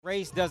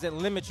Race doesn't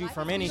limit you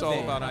from anything. It's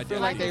all about I feel identity.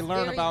 like they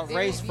learn about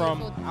race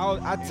from,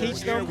 I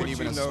teach them When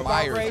even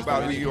about race.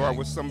 about who you are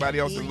with somebody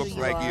else that looks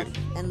like you.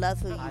 And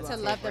love who you To are.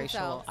 love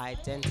themselves.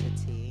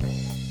 Identity.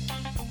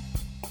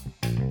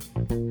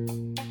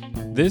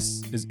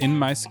 This is In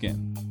My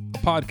Skin, a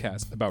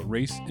podcast about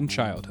race and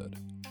childhood.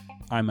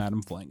 I'm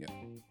Adam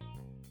Flanagan.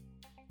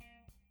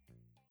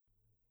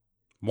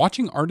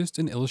 Watching artist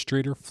and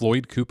illustrator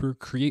Floyd Cooper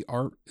create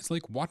art is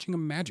like watching a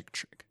magic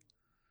trick.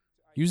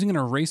 Using an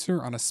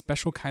eraser on a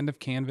special kind of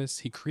canvas,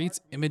 he creates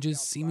images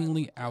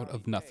seemingly out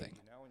of nothing.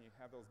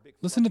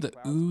 Listen to the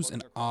oohs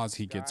and ahs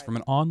he gets from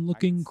an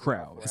onlooking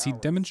crowd as he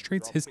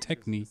demonstrates his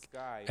technique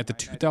at the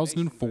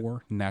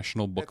 2004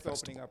 National Book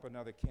Festival. Up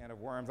another can of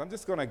worms. I'm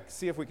just going to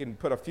see if we can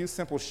put a few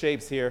simple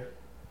shapes here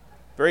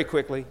very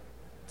quickly,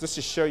 just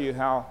to show you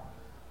how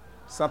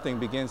something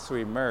begins to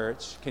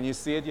emerge. Can you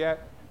see it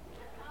yet?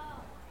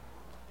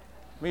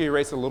 Let me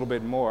erase a little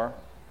bit more.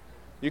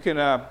 You can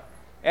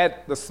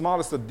add the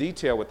smallest of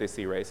detail with this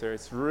eraser.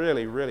 It's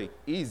really, really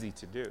easy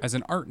to do. As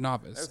an art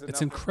novice,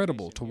 it's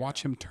incredible to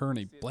watch him turn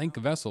a blank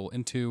vessel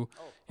into,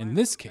 in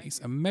this case,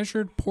 a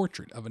measured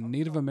portrait of a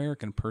Native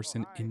American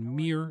person in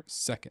mere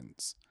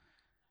seconds.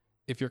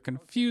 If you're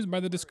confused by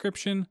the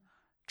description,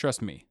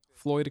 trust me,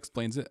 Floyd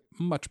explains it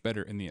much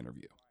better in the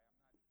interview.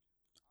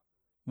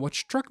 What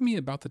struck me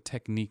about the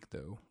technique,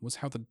 though, was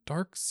how the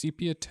dark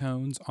sepia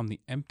tones on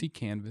the empty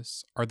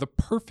canvas are the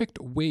perfect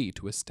way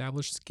to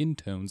establish skin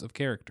tones of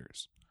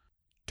characters.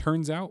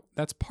 Turns out,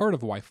 that's part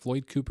of why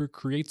Floyd Cooper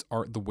creates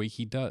art the way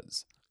he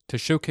does, to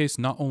showcase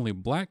not only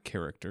black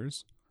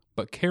characters,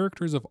 but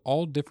characters of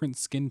all different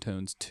skin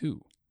tones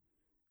too.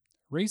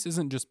 Race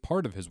isn't just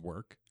part of his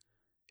work,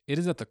 it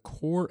is at the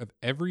core of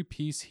every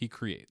piece he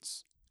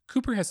creates.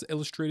 Cooper has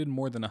illustrated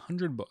more than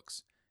 100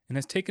 books, and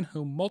has taken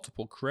home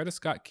multiple Coretta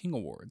Scott King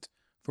Awards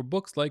for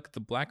books like The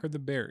Blacker the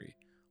Berry,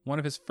 one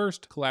of his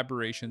first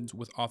collaborations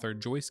with author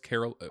Joyce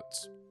Carol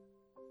Oates.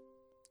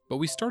 But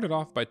we started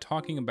off by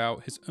talking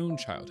about his own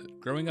childhood,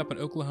 growing up in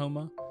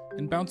Oklahoma,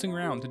 and bouncing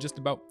around to just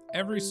about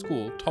every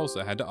school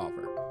Tulsa had to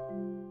offer.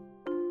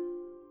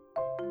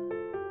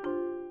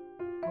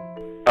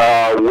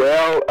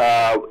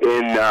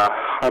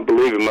 I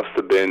believe it must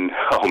have been,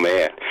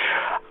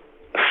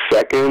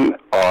 second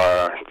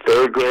or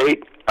third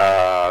grade,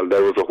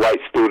 there was a white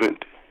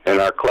student in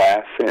our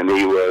class, and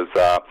he was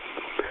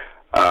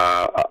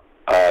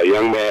a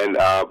young man.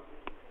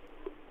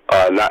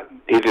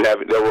 He didn't have.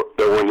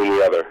 There weren't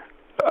any other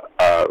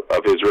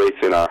of his race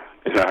in our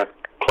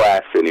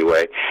class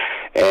anyway,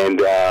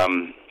 and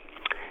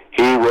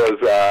he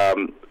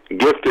was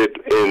gifted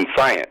in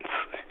science,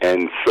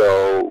 and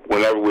so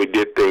whenever we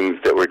did things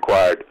that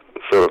required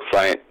sort of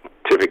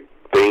scientific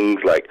things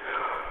like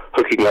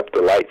hooking up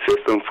the light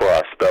system for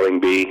our spelling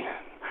bee,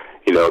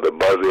 the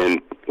buzz-in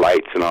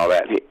lights and all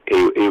that.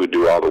 He would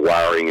do all the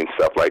wiring and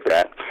stuff like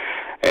that.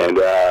 And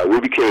we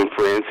became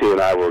friends. He and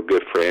I were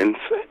good friends.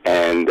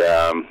 And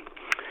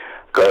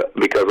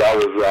because I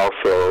was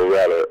also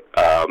rather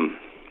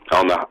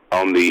on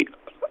the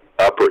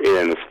upper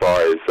end as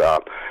far as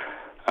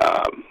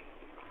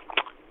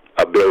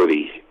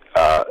ability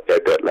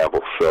at that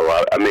level. So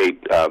I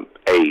made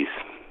A's,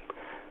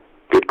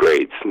 good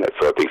grades, and that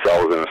sort of thing. So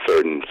I was in a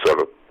certain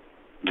sort of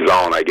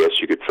zone, I guess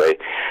you could say.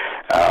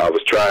 I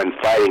was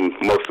fighting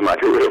most of my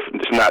career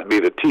to not be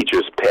the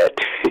teacher's pet,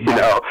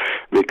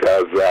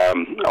 because I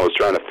was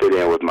trying to fit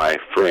in with my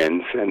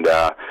friends, and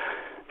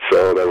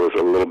so there was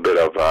a little bit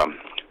of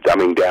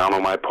dumbing down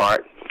on my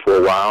part for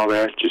a while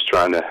there, just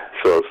trying to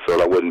so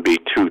I wouldn't be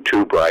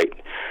too bright,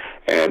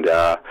 and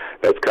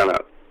that's kind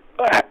of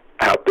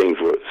how things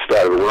were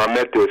started. When I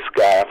met this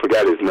guy, I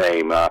forgot his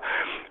name.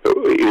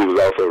 He was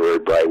also very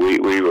bright.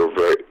 We were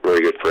very,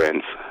 very good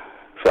friends.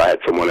 So I had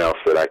someone else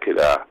that I could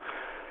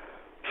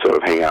sort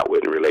of hang out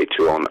with and relate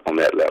to on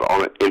that level,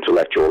 on an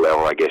intellectual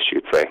level, I guess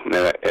you'd say.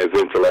 As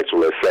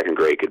intellectual as second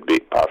grade could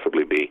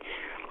possibly be.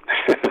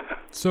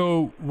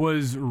 So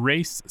was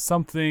race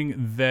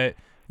something that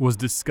was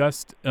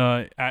discussed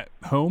at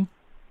home?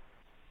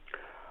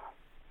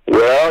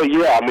 Well,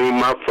 yeah. I mean,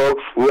 my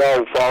folks, we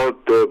all followed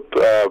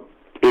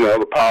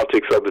the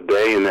politics of the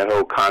day and that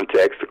whole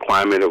context, the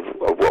climate of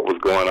what was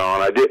going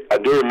on. I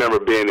do remember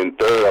being in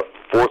third or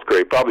fourth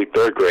grade, probably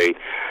third grade.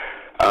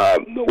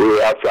 We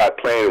were outside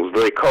playing. It was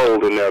very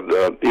cold, and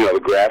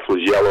the grass was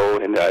yellow,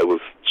 and it was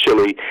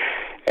chilly,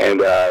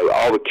 and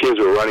all the kids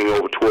were running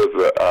over towards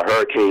a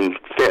hurricane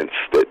fence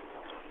that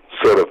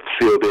sort of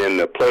sealed in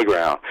the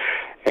playground.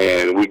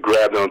 And we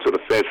grabbed onto the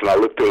fence, and I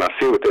looked through and I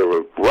see what they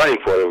were running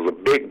for. There was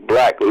a big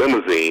black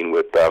limousine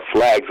with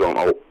flags on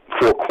all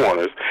four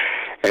corners,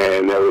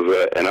 and there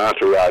was an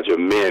entourage of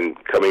men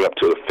coming up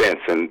to the fence,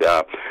 and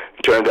it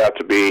turned out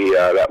to be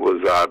that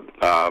was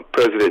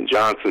President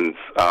Johnson's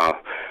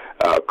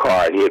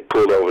car, and he had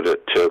pulled over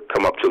to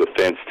come up to the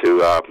fence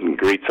to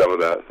greet some of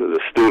the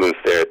students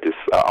there at this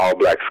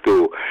all-black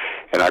school.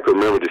 And I can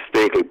remember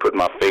distinctly putting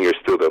my fingers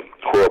through the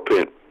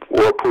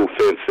whirlpool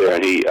fence there,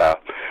 and he,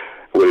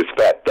 with his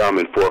fat thumb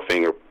and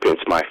forefinger,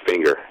 pinched my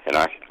finger. And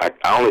I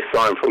only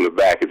saw him from the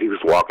back as he was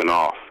walking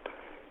off.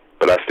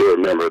 but I still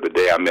remember the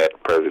day I met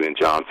President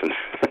Johnson.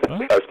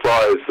 Huh? As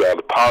far as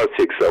the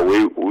politics,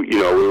 we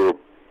were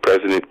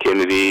President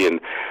Kennedy, and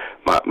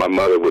my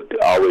mother would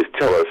always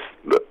tell us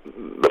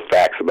the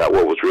facts about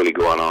what was really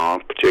going on,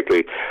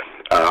 particularly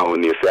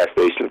when the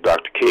assassination of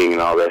Dr. King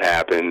and all that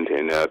happened,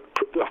 and of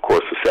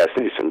course the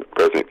assassination of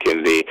President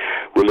Kennedy.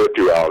 We lived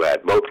through all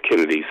that, both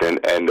Kennedys, and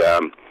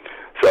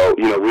so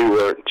we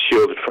weren't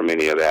shielded from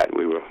any of that.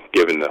 We were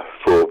given the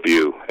full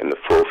view and the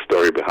full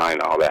story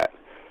behind all that.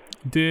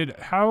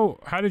 How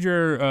did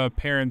your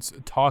parents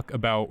talk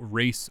about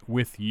race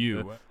with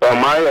you? Well,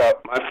 my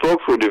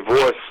folks were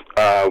divorced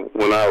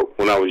when I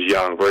was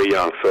young, very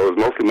young. So it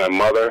was mostly my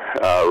mother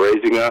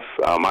raising us.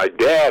 My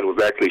dad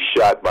was actually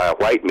shot by a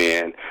white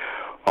man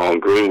on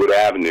Greenwood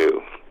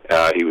Avenue.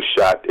 He was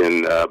shot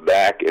in the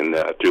back and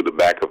through the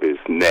back of his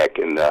neck,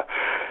 and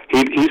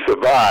he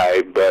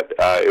survived. But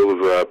it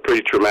was a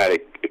pretty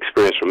traumatic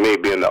experience for me,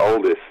 being the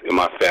oldest in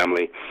my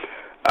family.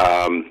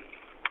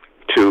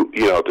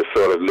 To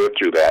sort of live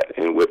through that,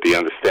 and with the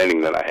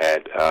understanding that I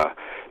had,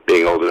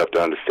 being old enough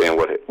to understand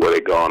what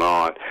had gone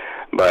on.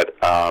 But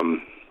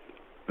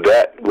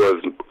that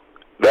was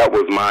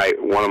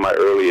one of my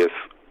earliest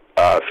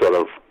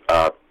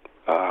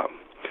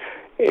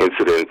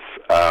incidents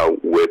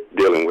with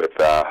dealing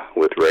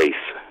with race.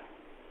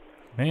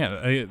 Man,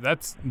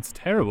 it's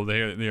terrible.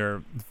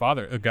 Their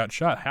father got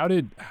shot. How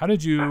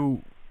did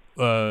you?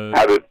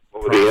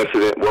 What was the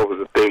incident? What was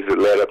the things that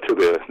led up to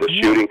the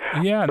shooting?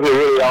 Yeah. They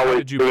really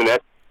always doing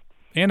that.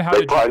 And how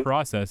did you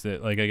process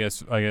it? Like, I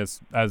guess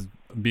as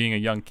being a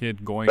young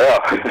kid going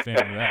through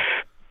that.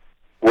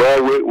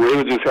 Well, we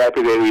were just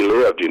happy that he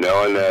lived, and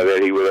that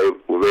he was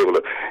able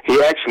to.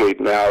 He actually,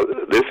 now,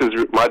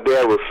 my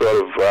dad was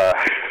sort of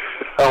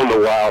on the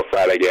wild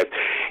side, I guess.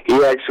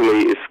 He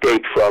actually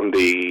escaped from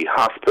the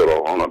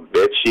hospital on a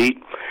bed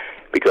sheet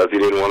because he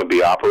didn't want to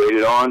be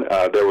operated on.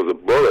 There was a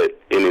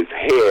bullet in his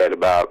head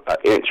about an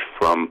inch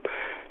from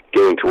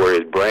getting to where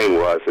his brain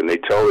was, and they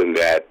told him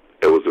that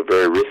it was a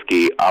very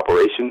risky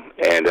operation,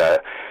 and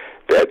that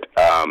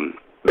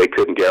they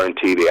couldn't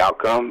guarantee the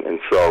outcome. And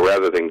so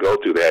rather than go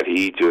through that,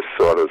 he just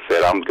sort of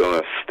said, I'm going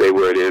to stay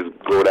where it is,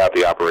 go without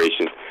the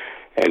operation,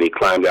 and he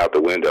climbed out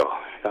the window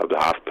of the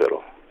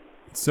hospital.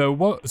 So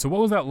what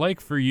was that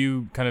like for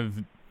you, kind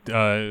of,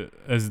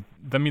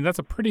 that's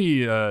a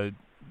pretty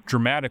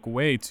dramatic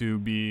way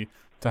to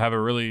have a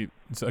really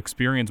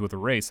experience with a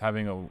race,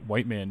 having a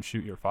white man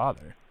shoot your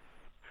father.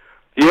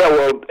 Yeah,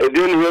 well, it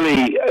didn't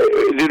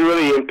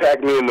really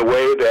impact me in the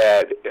way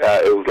that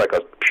it was like a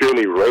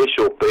purely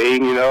racial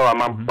thing,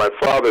 My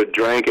father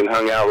drank and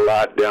hung out a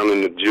lot down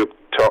in the juke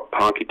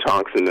honky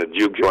tonks and the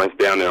juke joints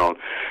down there on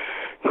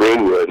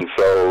Greenwood, and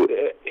so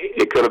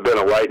it could have been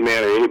a white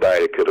man or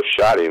anybody that could have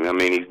shot him. I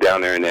mean, he's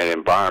down there in that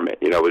environment,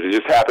 but it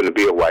just happened to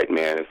be a white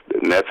man,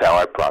 and that's how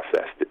I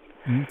processed it.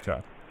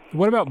 Okay.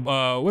 What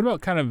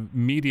about kind of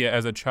media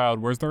as a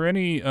child? Was there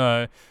any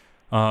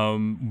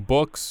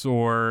books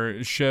or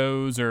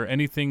shows or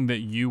anything that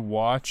you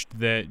watched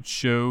that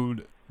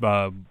showed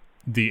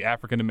the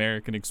African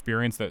American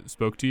experience that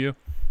spoke to you?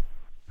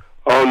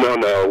 Oh,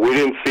 no. We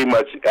didn't see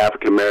much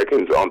African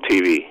Americans on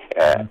TV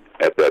at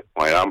that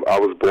point. I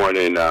was born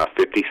in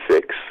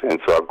 '56, and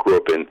so I grew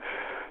up in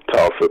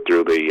Tulsa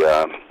through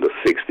the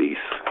 '60s,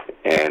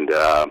 and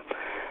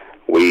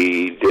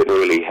we didn't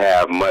really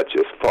have much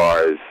as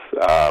far as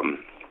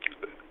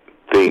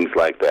things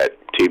like that,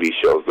 TV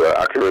shows.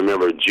 I can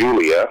remember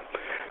Julia,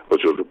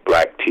 which was a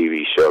black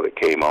TV show that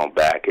came on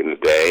back in the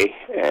day,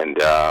 and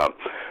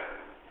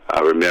I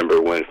remember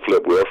when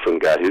Flip Wilson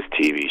got his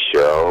TV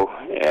show,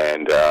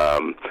 and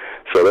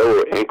so there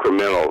were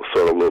incremental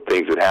sort of little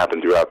things that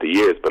happened throughout the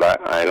years, but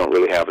I don't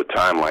really have a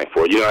timeline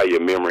for it. You know how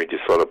your memory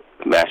just sort of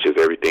mashes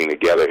everything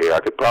together here.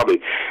 I could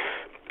probably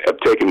have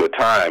taken the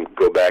time,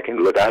 go back and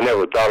look. I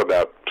never thought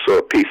about sort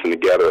of piecing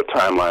together a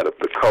timeline of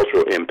the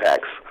cultural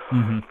impacts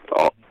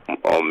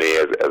on me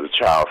as a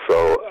child,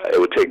 so it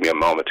would take me a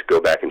moment to go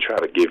back and try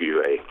to give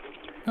you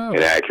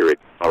an accurate,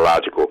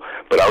 logical.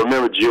 But I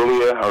remember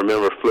Julia, I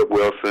remember Flip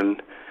Wilson,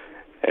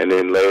 and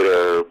then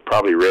later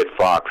probably Red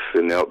Fox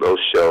and those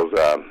shows,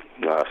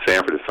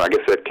 Sanford. So I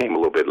guess that came a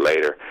little bit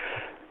later,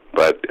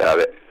 but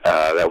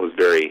that was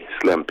very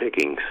slim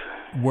pickings.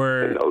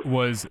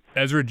 Was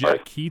Ezra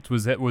Jack Keats?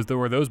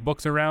 Were those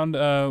books around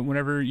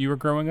whenever you were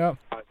growing up?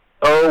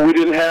 Oh, we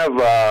didn't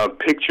have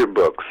picture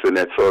books and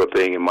that sort of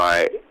thing in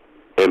my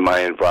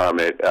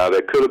environment.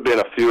 There could have been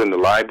a few in the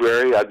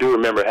library. I do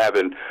remember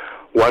having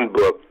one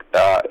book.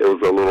 It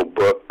was a little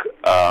book.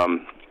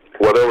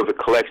 There was a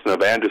collection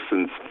of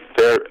Anderson's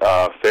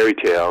fairy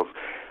tales.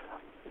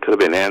 Could have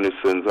been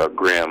Anderson's or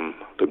Grimm,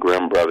 the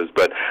Grimm brothers.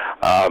 But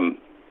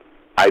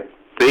I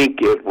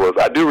think it was.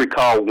 I do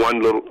recall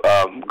one little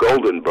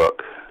golden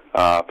book.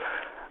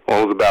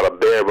 One was about a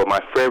bear, but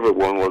my favorite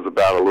one was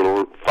about a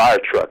little fire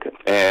truck,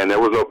 and there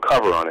was no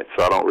cover on it,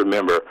 so I don't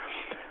remember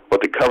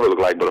what the cover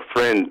looked like. But a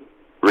friend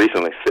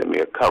recently sent me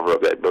a cover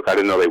of that book. I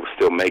didn't know they were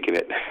still making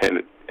it, and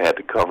it had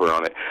the cover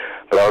on it.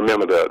 But I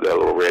remember the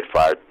little red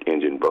fire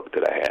engine book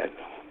that I had.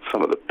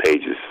 Some of the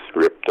pages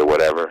ripped or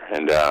whatever,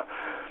 and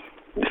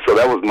so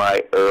that was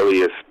my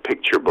earliest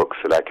picture books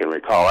that I can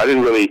recall. I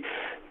didn't really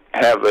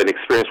have an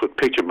experience with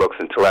picture books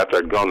until after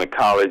I'd gone to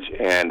college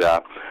and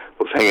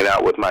was hanging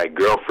out with my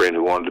girlfriend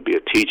who wanted to be a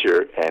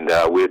teacher, and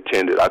I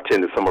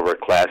attended some of her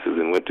classes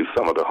and went through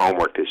some of the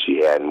homework that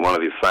she had, and one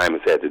of the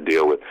assignments had to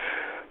deal with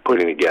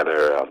putting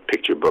together a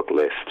picture book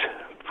list.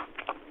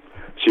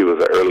 She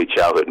was an early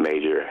childhood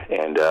major,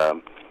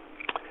 and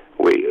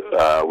we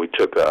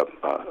took a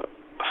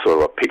sort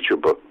of a picture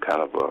book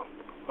kind of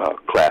a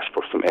class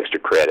for some extra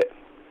credit.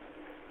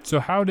 So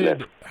how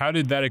did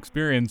that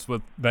experience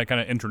with that kind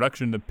of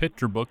introduction to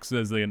picture books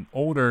as an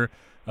older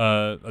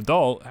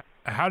adult,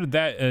 how did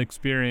that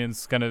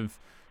experience kind of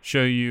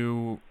show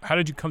you, how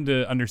did you come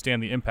to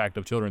understand the impact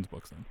of children's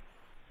books then?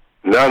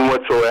 None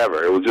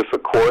whatsoever. It was just a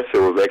course. It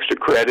was extra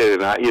credit,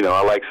 and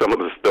I like some of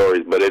the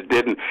stories, but it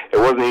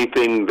wasn't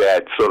anything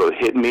that sort of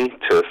hit me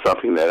to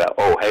something that,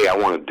 hey, I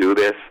want to do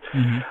this.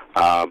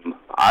 Mm-hmm.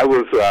 I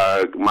was,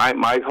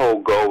 my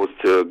whole goal was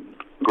to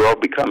grow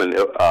up, become an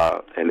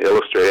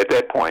illustrator at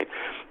that point,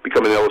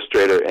 become an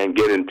illustrator and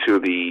get into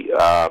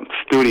the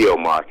studio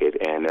market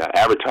and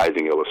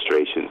advertising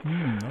illustration,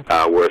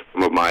 where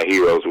some of my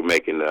heroes were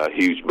making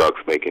huge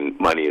bucks, making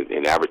money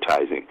in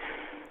advertising,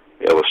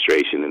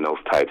 illustration, and those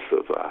types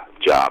of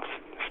jobs,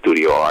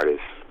 studio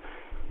artists,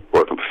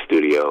 working for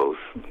studios.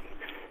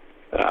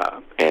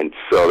 And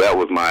so that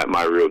was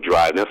my real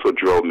drive. That's what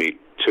drove me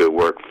to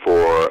work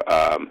for,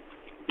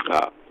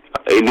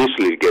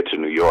 initially to get to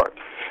New York.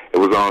 It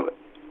was on,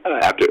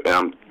 after, and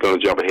I'm going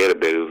to jump ahead a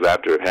bit, it was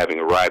after having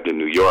arrived in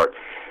New York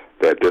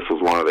that this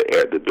was one of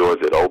the doors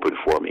that opened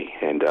for me,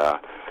 and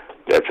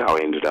that's how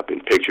I ended up in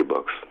picture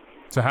books.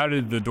 So how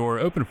did the door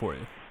open for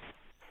you?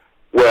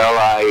 Well,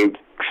 I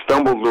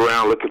stumbled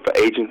around looking for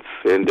agents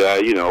and,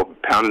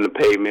 pounding the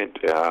pavement,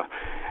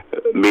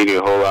 meeting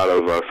a whole lot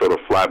of sort of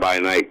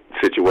fly-by-night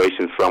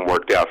situations. Some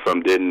worked out,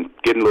 some didn't,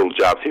 getting little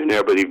jobs here and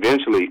there, but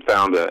eventually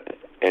found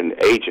an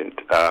agent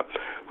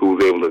who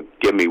was able to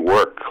give me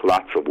work,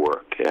 lots of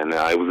work. And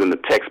it was in the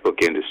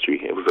textbook industry.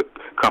 It was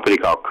a company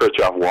called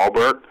Kirchhoff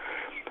Wahlberg,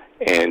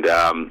 and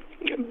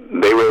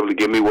they were able to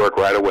give me work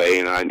right away,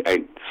 and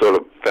I sort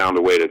of found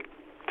a way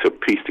to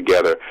piece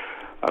together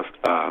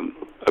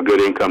a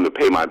good income to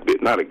pay my,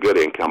 not a good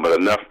income, but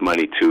enough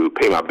money to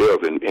pay my bills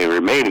and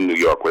remain in New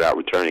York without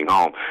returning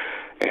home,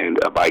 and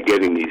by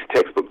getting these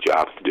textbook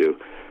jobs to do.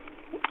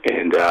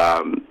 And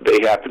they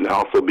happened to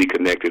also be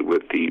connected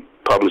with the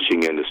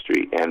publishing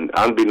industry. And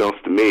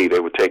unbeknownst to me, they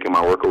were taking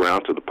my work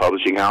around to the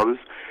publishing houses.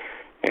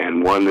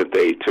 And one that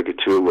they took it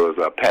to was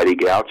Patty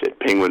Gouch at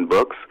Penguin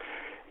Books.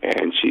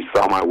 And she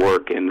saw my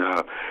work, and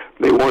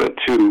they wanted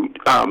to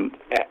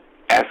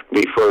ask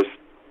me first,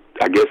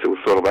 I guess it was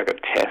sort of like a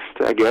test,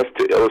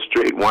 to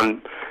illustrate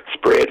one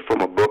spread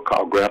from a book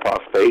called Grandpa's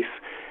Face.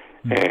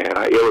 And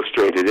I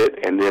illustrated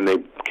it, and then they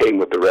came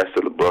with the rest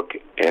of the book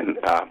and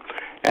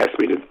asked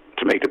me to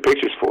make the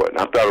pictures for it. And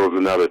I thought it was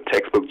another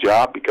textbook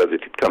job because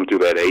it had come through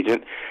that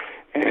agent,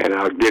 and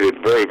I did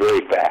it very,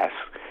 very fast,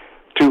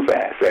 too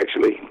fast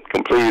actually.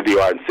 Completed the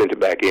art and sent it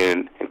back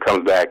in, and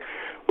comes back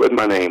with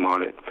my name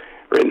on it,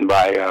 written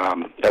by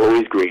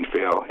Eloise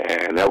Greenfield,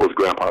 and that was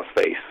Grandpa's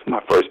Face,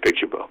 my first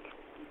picture book.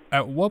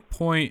 At what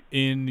point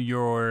in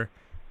your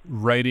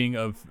writing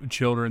of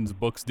children's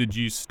books did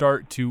you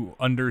start to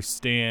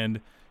understand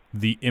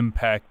the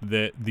impact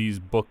that these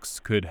books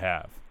could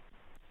have?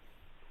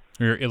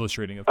 Or your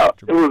illustrating of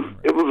picture books?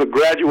 It was a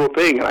gradual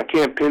thing, and I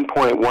can't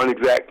pinpoint one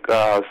exact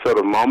sort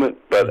of moment,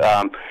 but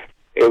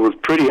it was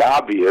pretty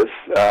obvious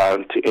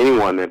to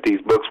anyone that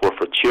these books were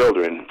for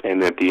children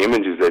and that the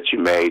images that you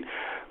made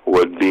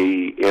would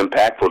be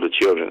impactful to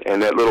children.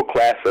 And that little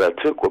class that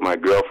I took with my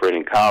girlfriend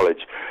in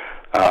college,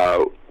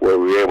 where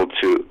we were able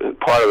to,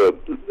 part of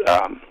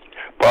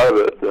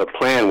the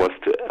plan was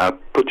to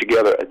put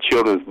together a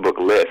children's book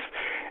list,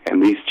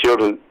 and this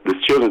children's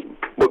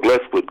book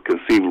list would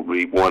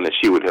conceivably be one that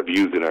she would have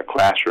used in her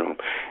classroom,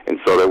 and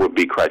so there would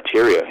be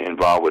criteria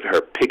involved with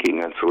her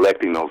picking and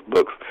selecting those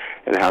books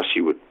and how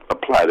she would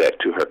apply that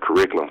to her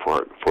curriculum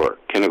for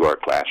a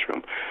kindergarten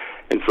classroom.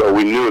 And so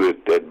we knew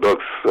that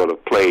books sort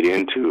of played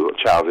into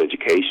a child's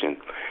education,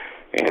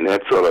 and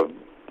that sort of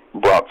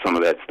brought some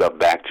of that stuff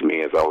back to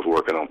me as I was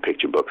working on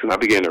picture books, and I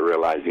began to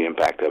realize the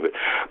impact of it.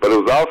 But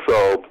it was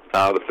also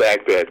the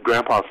fact that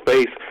Grandpa's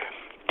Face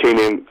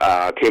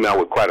came out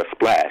with quite a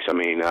splash. I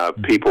mean,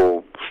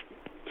 people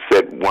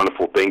said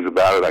wonderful things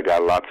about it. I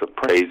got lots of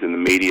praise in the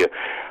media.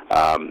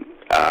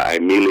 I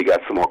immediately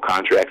got some more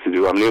contracts to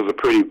do. I mean, it was a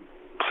pretty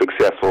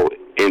successful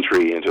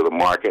entry into the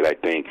market, I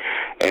think.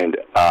 And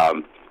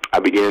I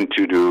began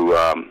to do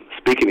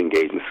speaking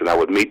engagements, and I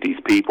would meet these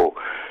people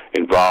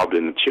involved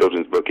in the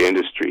children's book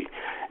industry,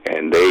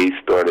 and they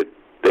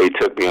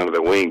took me under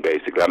their wing,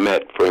 basically. I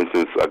met, for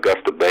instance,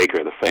 Augusta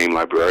Baker, the famed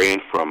librarian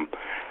from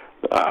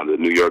the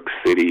New York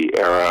City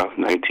era,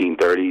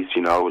 1930s.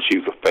 She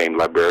was a famed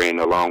librarian,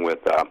 along with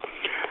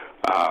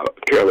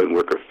Carolyn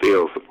Wicker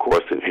Fields, of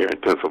course, here in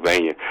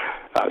Pennsylvania.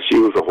 She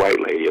was a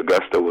white lady.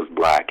 Augusta was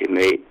black, and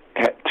they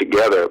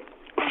together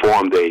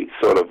formed a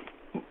sort of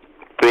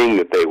thing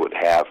that they would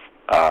have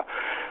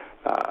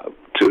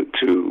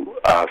to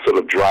sort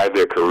of drive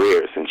their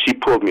careers. And she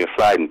pulled me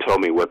aside and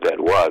told me what that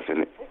was,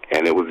 and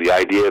it was the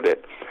idea that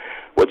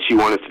what she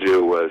wanted to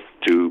do was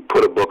to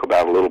put a book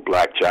about a little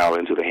black child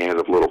into the hands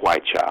of a little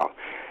white child,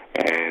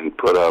 and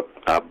put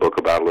a book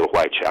about a little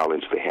white child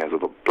into the hands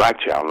of a black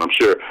child. And I'm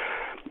sure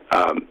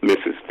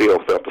Mrs.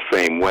 Field felt the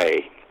same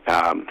way.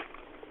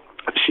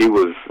 She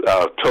was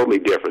totally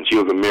different. She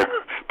was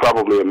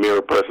probably a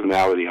mirror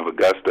personality of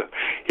Augusta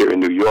here in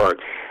New York.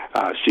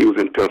 She was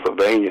in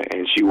Pennsylvania,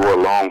 and she wore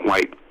long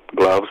white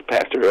gloves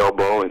past her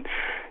elbow, and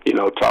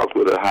talked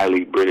with a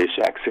highly British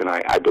accent.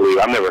 I believe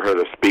I've never heard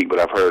her speak, but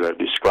I've heard her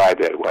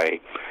described that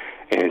way.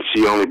 And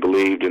she only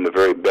believed in the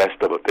very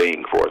best of a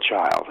thing for a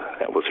child.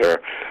 That was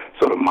her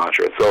sort of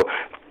mantra. So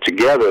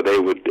together they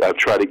would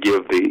try to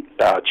give the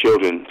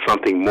children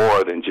something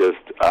more than just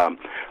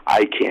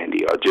eye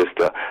candy or just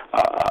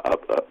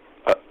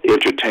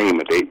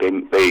entertainment.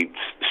 They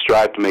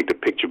strive to make the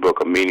picture book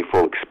a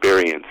meaningful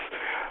experience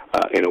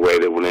in a way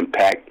that will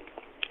impact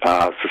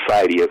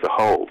society as a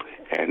whole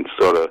and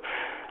sort of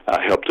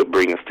help to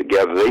bring us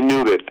together. They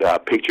knew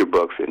that picture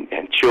books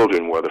and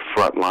children were the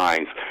front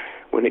lines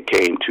when it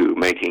came to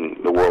making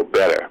the world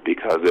better,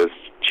 because as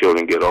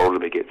children get older,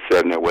 they get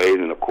set in their ways,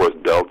 and of course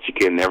adults, you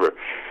can never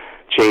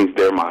change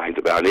their minds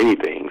about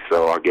anything.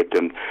 So I'll get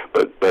them,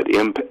 but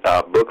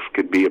books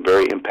could be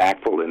very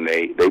impactful, and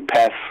they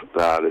pass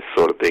this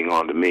sort of thing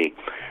on to me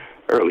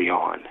early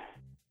on.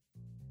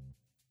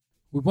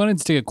 We wanted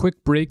to take a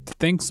quick break to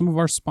thank some of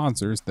our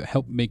sponsors that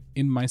help make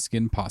In My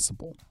Skin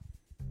possible.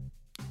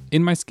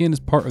 In My Skin is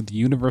part of the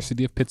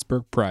University of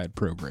Pittsburgh Pride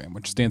program,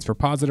 which stands for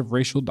Positive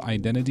Racial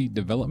Identity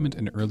Development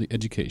and Early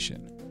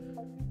Education.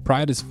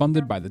 Pride is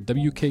funded by the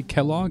W.K.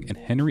 Kellogg and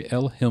Henry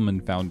L.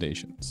 Hillman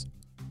Foundations.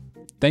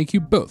 Thank you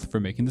both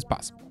for making this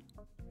possible.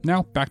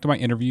 Now, back to my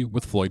interview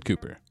with Floyd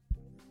Cooper.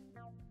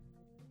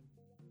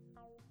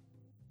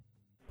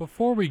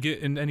 Before we get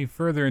in any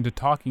further into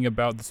talking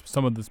about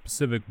some of the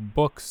specific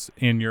books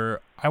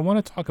I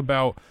want to talk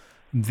about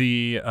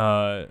the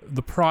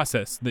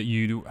process that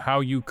you do, how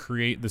you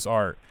create this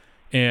art.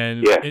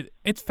 And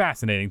it's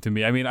fascinating to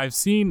me. I mean, I've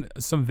seen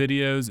some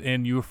videos,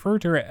 and you refer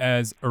to it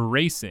as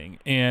erasing.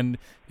 And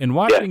in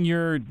watching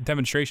your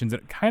demonstrations,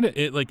 it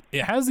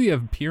has the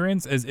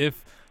appearance as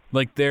if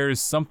like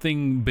there's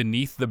something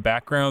beneath the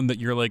background that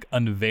you're like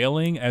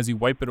unveiling as you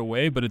wipe it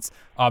away, but it's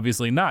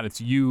obviously not. It's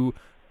you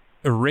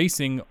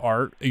erasing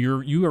art.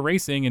 You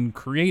erasing and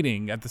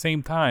creating at the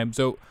same time.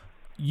 So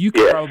you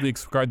can probably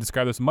describe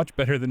this much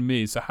better than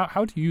me. So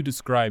how do you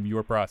describe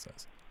your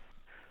process?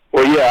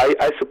 Well, yeah,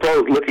 I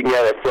suppose looking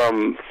at it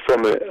from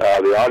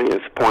the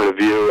audience point of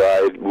view,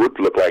 it would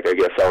look like, I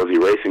guess, I was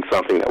erasing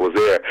something that was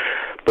there.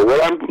 But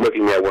what I'm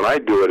looking at when I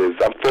do it is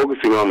I'm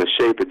focusing on the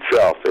shape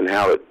itself and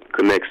how it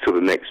connects to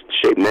the next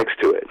shape next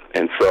to it.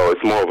 And so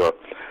it's more of a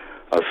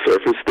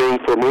surface thing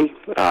for me,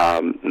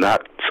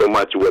 not so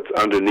much what's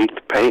underneath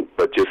the paint,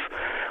 but just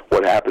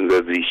what happens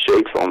as these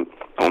shapes on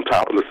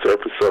top of the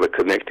surface sort of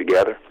connect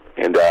together.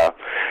 And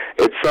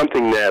it's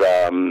something that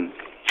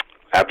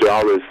after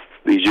all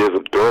these years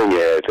of doing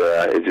it,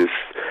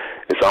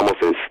 it's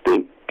almost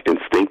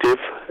instinctive,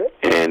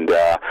 and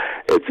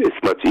it's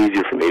much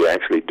easier for me to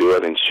actually do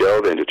it and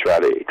show than to try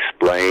to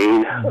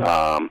explain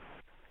how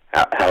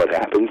it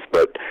happens.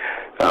 But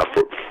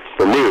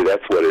for me,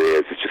 that's what it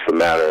is. It's just a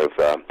matter of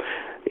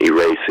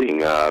erasing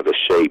the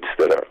shapes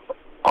that are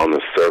on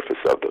the surface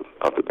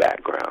of the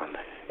background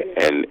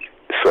and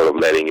sort of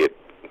letting it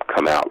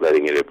come out,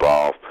 letting it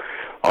evolve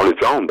on its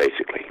own,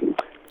 basically.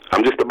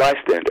 I'm just a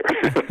bystander.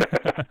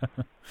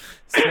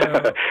 So,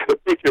 the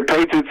picture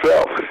paints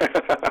itself.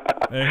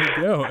 There you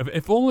go.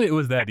 If only it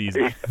was that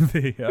easy.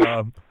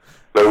 The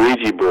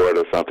Ouija board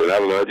or something. I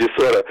don't know. Just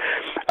sort of,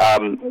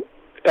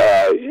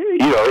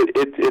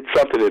 it's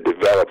something that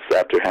develops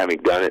after having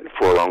done it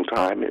for a long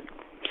time. It's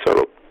sort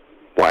of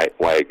why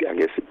I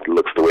guess it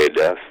looks the way it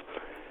does.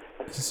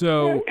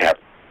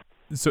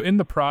 So in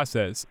the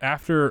process,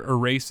 after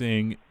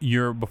erasing,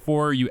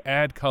 before you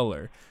add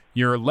color,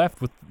 you're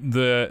left with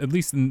at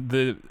least in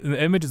the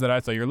images that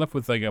I saw, you're left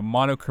with like a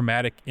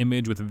monochromatic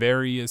image with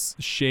various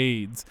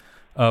shades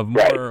of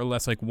more or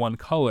less like one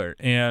color.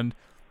 And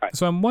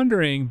so I'm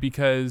wondering,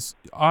 because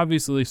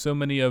obviously so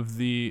many of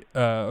the,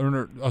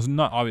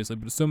 not obviously,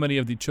 but so many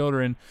of the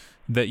children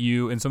that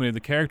and so many of the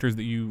characters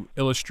that you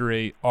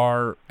illustrate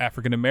are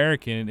African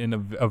American in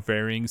of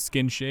varying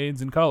skin shades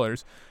and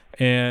colors.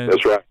 And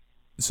that's right.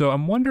 So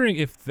I'm wondering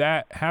if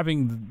that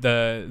having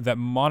that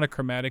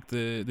monochromatic,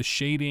 the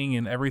shading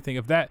and everything,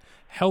 if that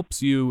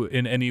helps you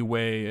in any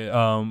way,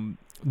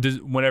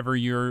 whenever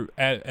you're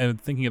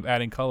thinking of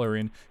adding color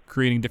and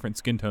creating different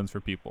skin tones for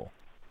people.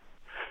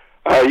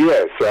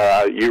 Yes,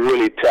 you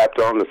really tapped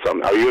on to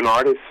something. Are you an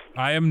artist?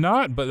 I am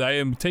not, but I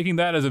am taking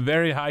that as a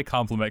very high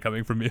compliment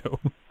coming from you.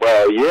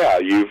 Well, yeah,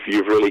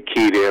 you've really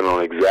keyed in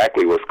on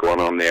exactly what's going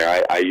on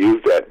there. I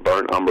use that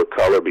burnt umber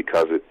color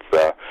because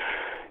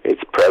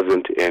it's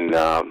present in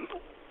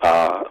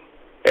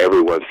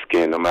everyone's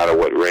skin, no matter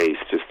what race,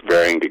 just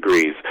varying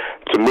degrees.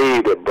 To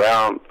me, the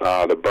brown,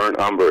 the burnt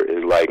umber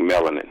is like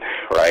melanin,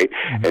 right?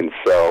 Mm-hmm. And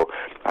so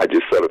I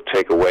just sort of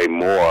take away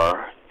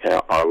more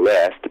or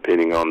less,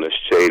 depending on the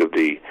shade of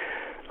the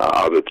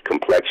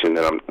complexion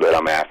that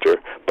I'm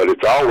after. But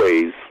it's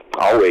always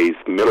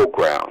middle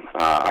ground.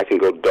 I can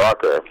go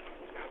darker,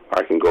 or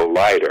I can go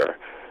lighter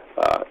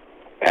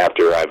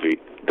after I've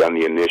done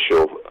the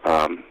initial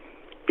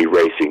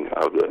erasing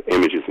of the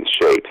images and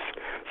shapes.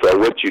 So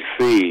what you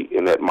see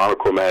in that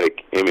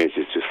monochromatic image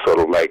is just sort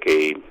of like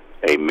a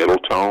middle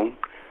tone,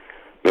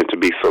 meant to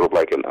be sort of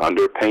like an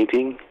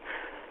underpainting.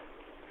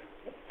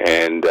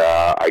 And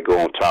I go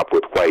on top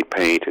with white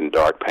paint and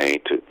dark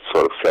paint to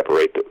sort of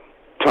separate the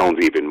tones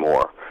even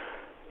more,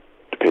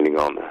 depending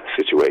on the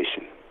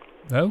situation.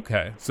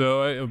 Okay,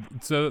 so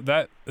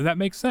that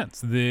makes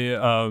sense.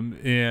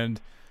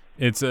 And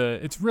it's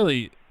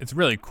really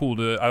cool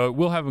to.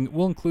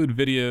 We'll include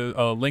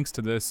video links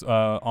to this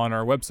on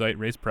our website,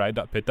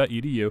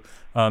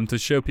 racepride.pitt.edu, to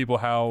show people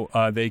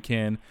how they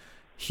can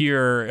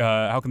hear,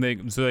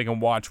 so they can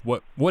watch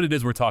what it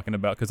is we're talking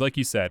about. Because, like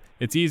you said,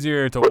 it's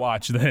easier to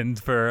watch than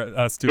for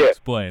us to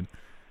explain.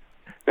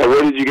 Now,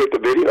 where did you get the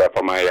video, if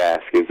I might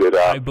ask? Is it?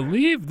 I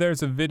believe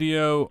there's a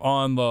video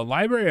on the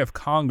Library of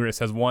Congress,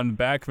 has one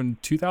back from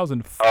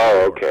 2004.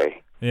 Oh,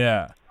 okay.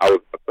 Yeah. I was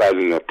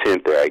in the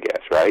 10th there, I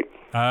guess, right?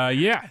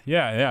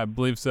 Yeah, I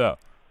believe so.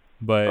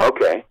 But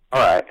okay,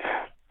 all right.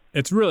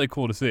 It's really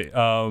cool to see.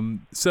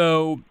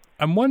 So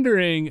I'm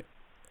wondering,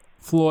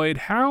 Floyd,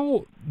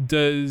 how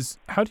do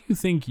you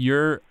think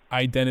your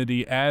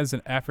identity as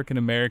an African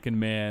American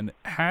man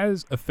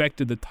has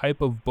affected the type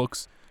of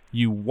books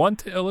you want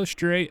to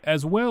illustrate,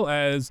 as well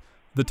as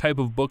the type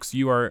of books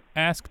you are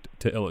asked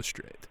to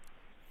illustrate?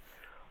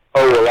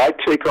 Oh, well, I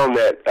take on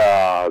that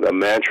the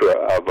mantra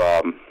of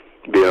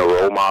being a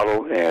role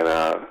model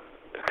and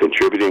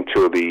contributing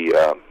to the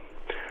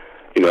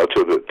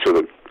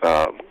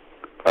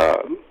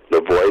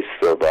the voice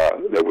of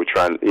that we're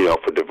trying,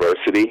 for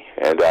diversity,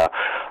 and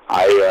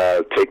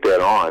I take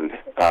that on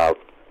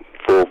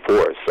full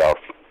force,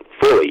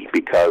 fully,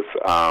 because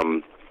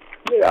I'm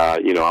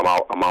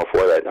all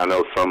for that. I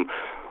know some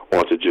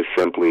want to just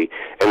simply,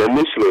 and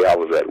initially I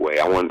was that way.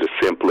 I wanted to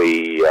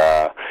simply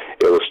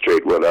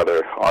illustrate what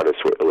other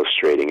artists were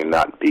illustrating and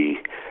not be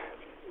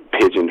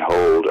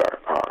pigeonholed or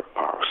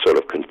sort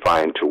of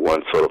confined to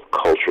one sort of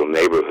cultural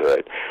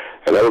neighborhood.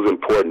 And that was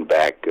important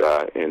back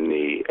in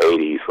the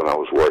 80s when I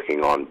was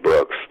working on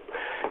books.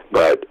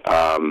 But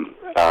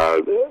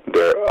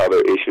there are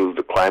other issues.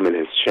 The climate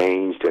has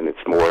changed, and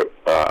it's more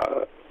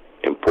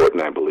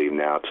important, I believe,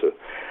 now to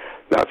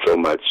not so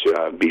much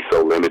be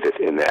so limited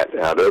in that.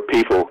 Now, there are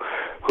people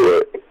who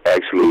are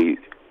actually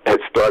had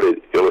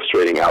started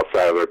illustrating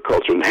outside of their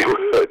cultural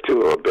neighborhood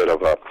to a bit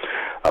of a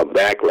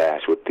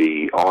backlash with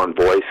the Own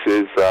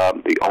Voices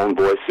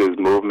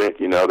movement,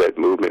 that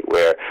movement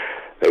where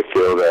they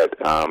feel that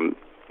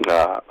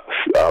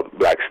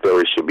black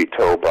stories should be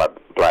told by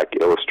black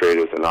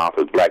illustrators and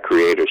authors. Black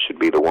creators should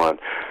be the one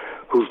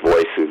whose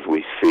voices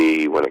we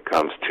see when it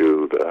comes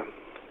to the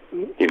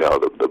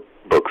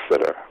books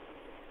that are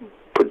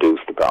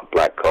produced about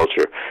black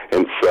culture.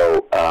 And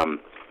so,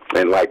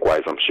 and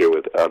likewise, I'm sure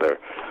with other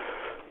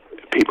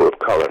people of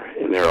color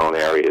in their own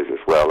areas as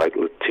well, like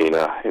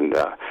Latina and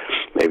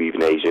maybe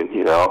even Asian,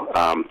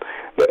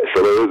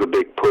 so there is a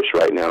big push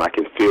right now, and I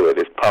can feel it.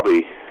 It's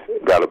probably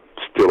got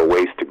still a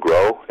ways to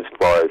grow as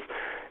far as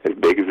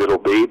big as it'll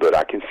be, but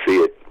I can see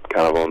it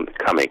kind of on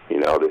coming,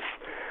 this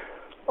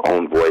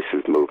Own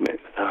Voices movement.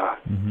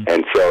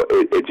 And so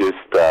it just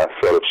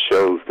sort of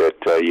shows that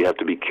you have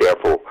to be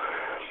careful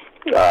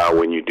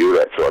when you do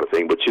that sort of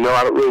thing. But,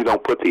 I really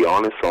don't put the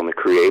onus on the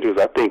creators.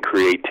 I think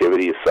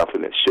creativity is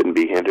something that shouldn't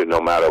be hindered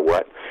no matter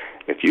what.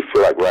 If you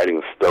feel like writing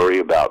a story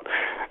about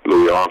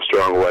Louis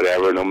Armstrong or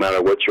whatever, no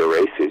matter what your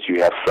race is,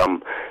 you have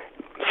some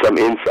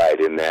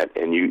insight in that,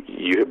 and you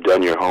have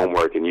done your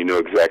homework, and you know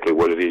exactly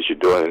what it is you're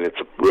doing, and it's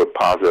a real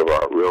positive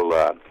or a real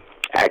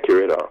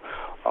accurate or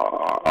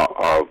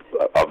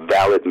a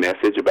valid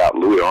message about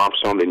Louis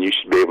Armstrong, then you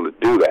should be able to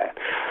do that.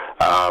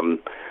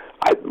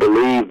 I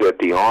believe that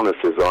the onus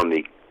is on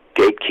the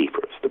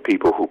gatekeepers, the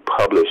people who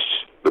publish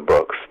the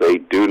books. They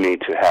do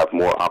need to have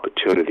more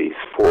opportunities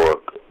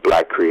for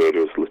black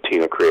creators,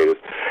 Latino creators,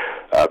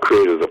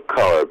 creators of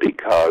color,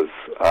 because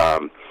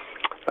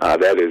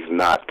that is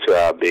not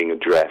being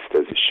addressed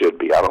as it should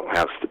be. I don't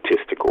have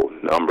statistical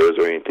numbers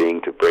or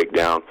anything to break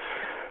down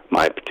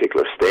my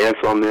particular stance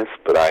on this,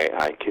 but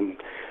I can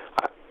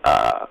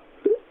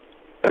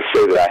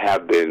say that I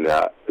have been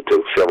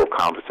to several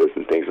conferences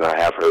and things, and I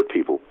have heard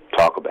people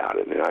talk about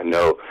it, and I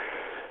know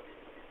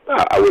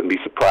I wouldn't be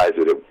surprised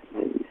that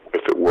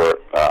if it were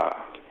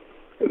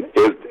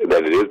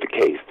that it is the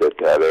case that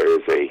there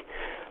is a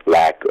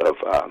lack of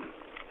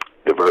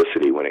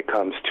diversity when it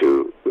comes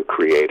to the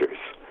creators.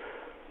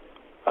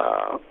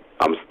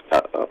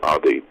 Are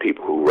the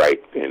people who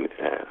write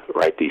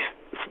the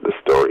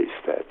stories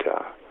that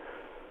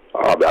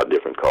are about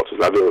different cultures.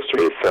 I've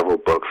illustrated several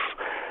books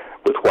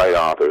with white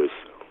authors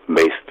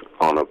based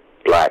on a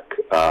black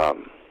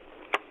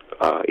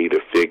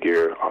either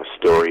figure or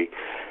story,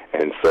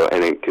 and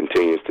it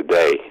continues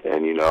today.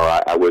 And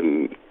I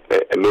wouldn't.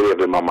 And many of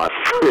them are my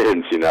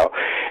friends, and I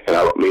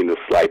don't mean to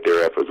slight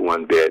their efforts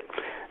one bit.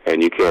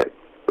 And you can't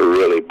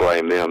really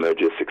blame them. They're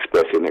just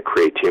expressing their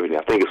creativity.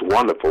 I think it's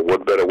wonderful.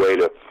 What better way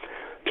to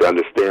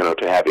understand or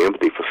to have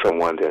empathy for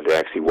someone than to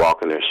actually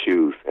walk in their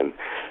shoes? And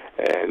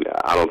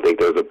I don't think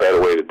there's a better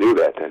way to do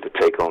that than to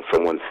take on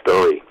someone's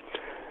story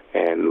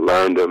and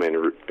learn them and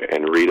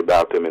read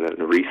about them and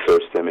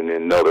research them and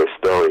then know their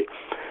story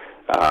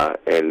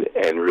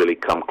and really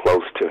come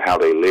close to how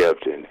they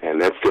lived.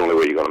 And that's the only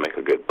way you're going to make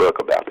a good book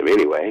about them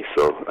anyway.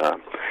 So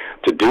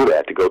to do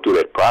that, to go through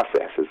that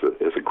process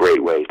is a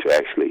great way to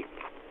actually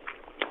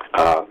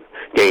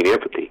gain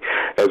empathy,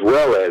 as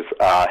well as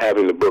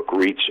having the book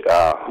reach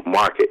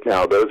market.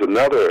 Now, there's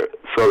another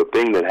sort of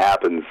thing that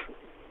happens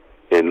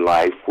in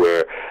life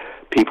where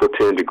people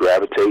tend to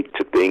gravitate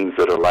to things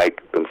that are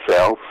like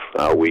themselves.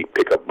 We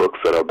pick up books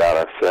that are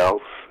about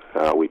ourselves.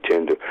 We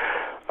tend to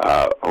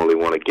only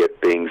want to get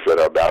things that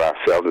are about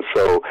ourselves, and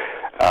so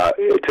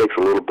it takes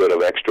a little bit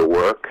of extra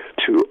work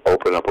to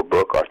open up a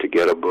book or to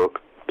get a book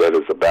that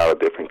is about a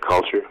different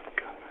culture.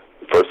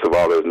 First of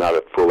all, there's not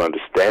a full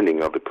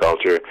understanding of the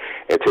culture.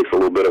 It takes a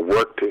little bit of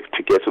work to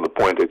get to the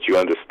point that you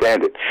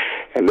understand it.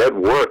 And that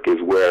work is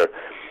where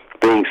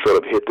things sort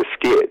of hit the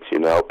skids,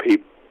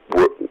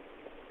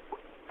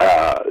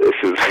 this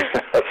is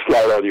a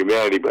slight on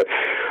humanity, but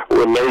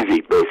we're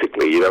lazy,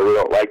 basically. We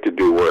don't like to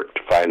do work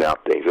to find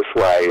out things. That's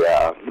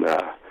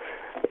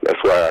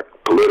why our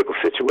political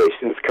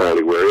situation is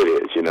currently where it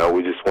is.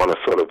 We just want to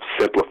sort of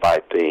simplify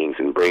things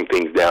and bring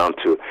things down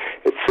to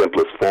its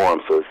simplest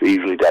form so it's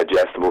easily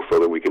digestible so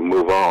that we can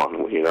move on,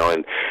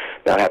 and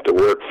not have to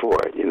work for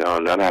it, and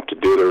not have to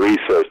do the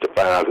research to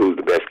find out who's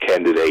the best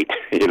candidate,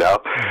 If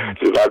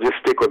I'll just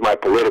stick with my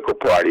political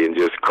party and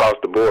just cross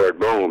the board,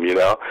 boom,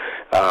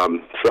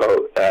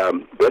 So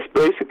that's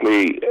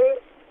basically,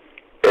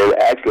 and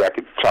actually I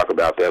could talk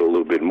about that a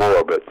little bit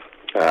more, but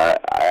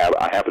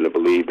I happen to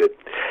believe that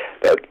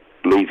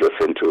leads us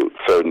into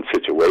certain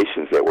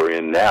situations that we're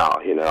in now,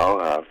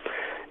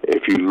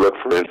 If you look,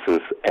 for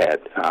instance,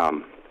 at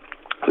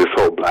this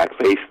whole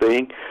blackface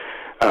thing,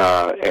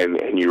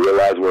 and you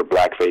realize where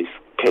blackface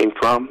came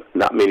from,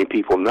 not many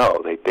people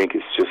know. They think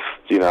it's just,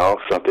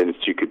 something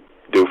that you could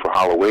do for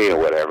Halloween or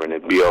whatever, and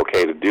it'd be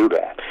okay to do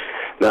that,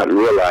 not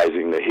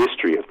realizing the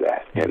history of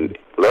that. And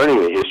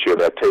learning the history of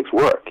that takes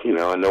work, and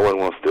no one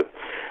wants to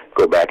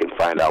go back and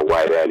find out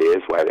why that is,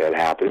 why that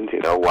happened,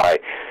 why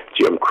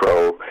Jim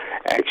Crow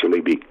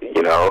actually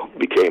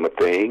became a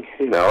thing.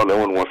 No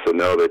one wants to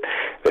know that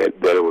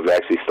it was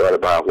actually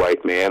started by a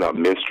white man, a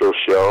minstrel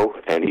show,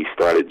 and he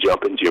started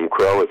jumping Jim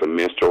Crow as a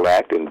minstrel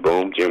act, and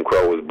boom, Jim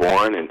Crow was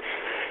born, and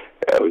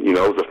it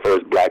was the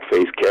first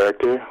blackface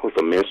character. It was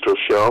a minstrel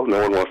show.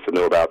 No one wants to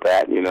know about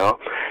that, and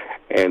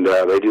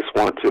they just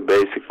want to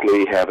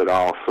basically have it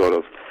all sort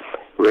of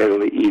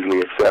readily,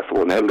 easily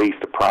accessible, and that leads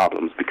to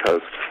problems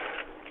because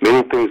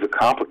many things are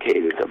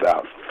complicated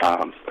about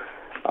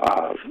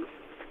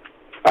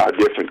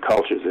different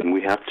cultures, and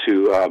we have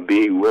to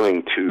be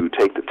willing to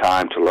take the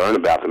time to learn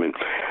about them. And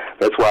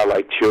that's why I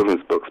like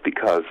children's books,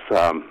 because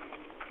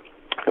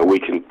we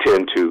can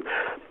tend to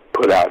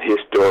put out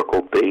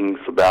historical things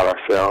about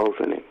ourselves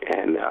and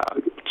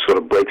sort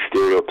of break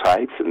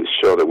stereotypes and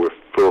show that we're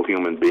full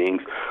human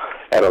beings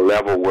at a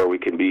level where we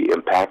can be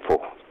impactful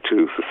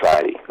to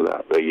society,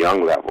 the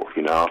young level,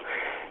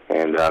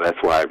 and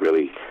that's why I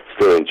really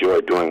still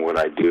enjoy doing what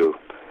I do,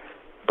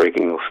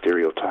 breaking those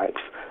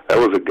stereotypes. There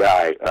was a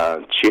guy,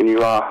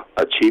 Chinua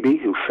Achebe,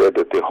 who said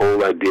that the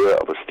whole idea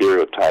of a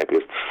stereotype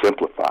is to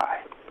simplify.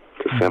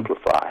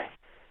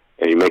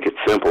 And you make it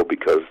simple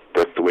because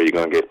that's the way you're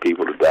going to get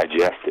people to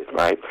digest it,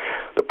 right?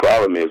 The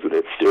problem is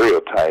that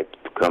stereotype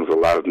becomes a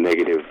lot of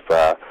negative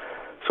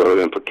sort of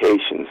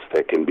implications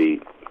that can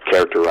be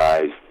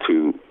characterized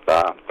to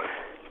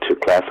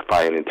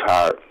classify an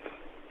entire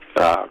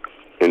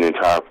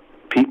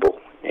people,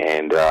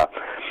 and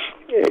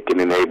it can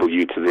enable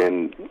you to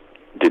then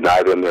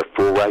deny them their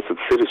full rights of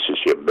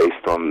citizenship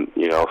based on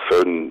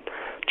certain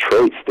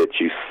traits that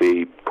you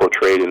see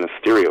portrayed in a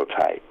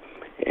stereotype,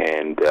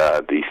 and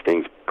these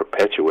things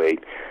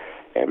perpetuate,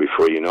 and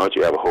before you know it,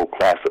 you have a whole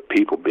class of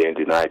people being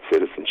denied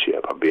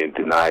citizenship or being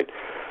denied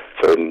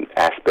certain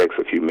aspects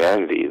of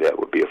humanity that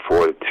would be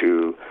afforded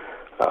to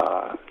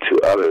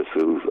others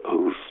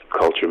whose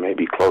culture may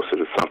be closer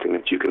to something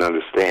that you can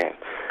understand.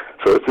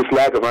 So it's this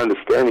lack of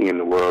understanding in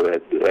the world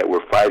that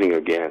we're fighting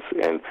against.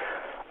 And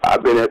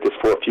I've been at this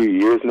for a few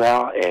years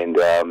now, and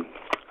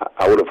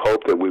I would have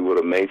hoped that we would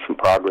have made some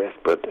progress,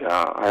 but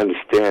I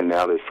understand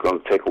now that it's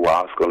going to take a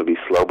while. It's going to be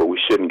slow, but we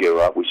shouldn't give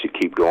up. We should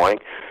keep going.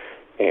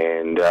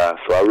 And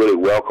so I really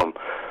welcome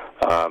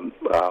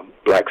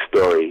black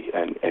story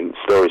and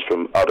stories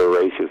from other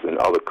races and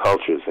other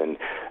cultures and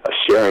a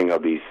sharing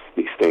of these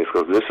things,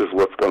 because this is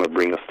what's going to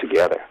bring us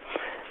together.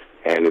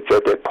 And it's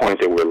at that point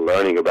that we're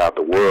learning about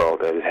the world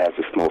that it has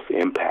its most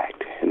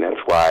impact. And that's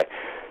why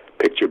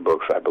picture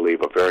books, I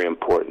believe, are very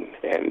important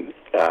and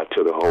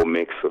to the whole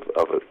mix of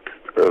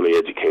early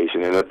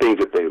education and the things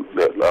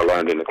that are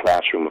learned in the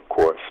classroom, of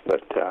course.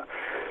 But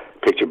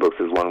picture books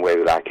is one way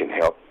that I can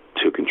help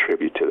to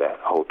contribute to that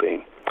whole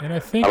thing. And I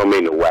don't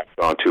mean to wax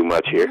on too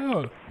much here.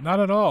 No, not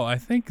at all. I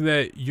think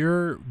that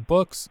your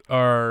books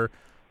are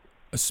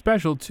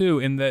special too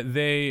in that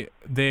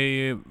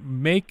they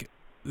make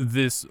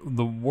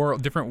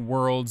different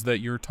worlds that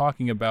you're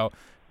talking about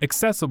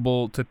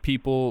accessible to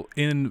people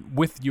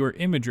with your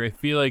imagery. I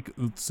feel like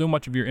so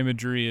much of your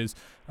imagery is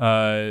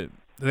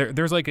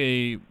there's like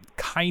a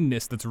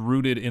kindness that's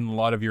rooted in a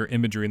lot of your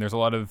imagery, and there's a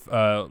lot of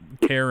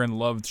care and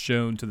love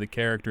shown to the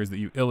characters that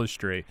you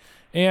illustrate.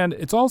 And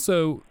it's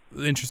also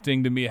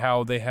interesting to me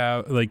how they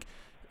have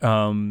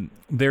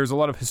there's a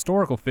lot of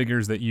historical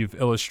figures that you've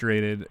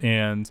illustrated,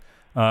 and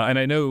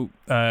I know,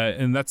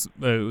 and it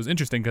was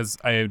interesting because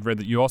I had read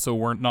that you also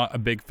weren't not a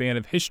big fan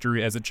of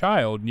history as a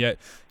child, yet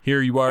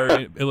here you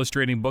are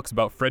illustrating books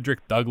about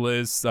Frederick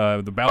Douglass,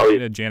 the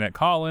ballerina Janet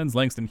Collins,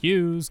 Langston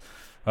Hughes,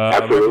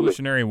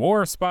 Revolutionary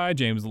War spy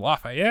James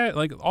Lafayette,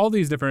 like all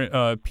these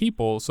different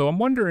people. So I'm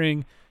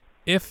wondering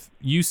if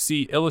you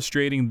see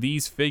illustrating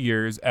these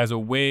figures as a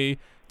way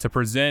to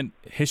present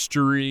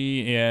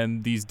history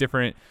and these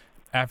different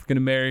African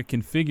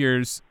American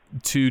figures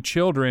to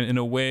children in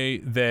a way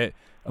that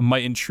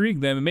might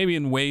intrigue them, and maybe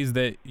in ways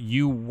that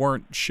you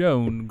weren't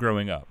shown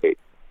growing up.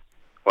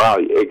 Wow,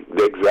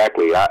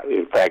 exactly.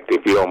 In fact,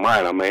 if you don't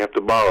mind, I may have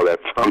to borrow that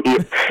from you.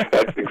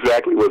 That's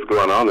exactly what's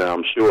going on there,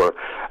 I'm sure.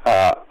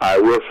 I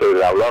will say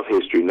that I love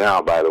history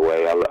now, by the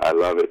way. I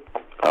love it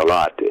a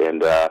lot.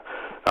 And I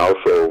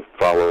also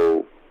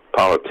follow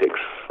politics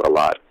a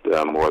lot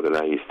more than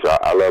I used to.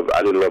 I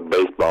didn't love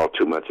baseball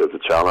too much as a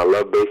child. I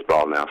love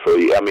baseball now. So,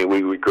 I mean,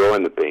 we grow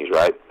into things,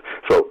 right?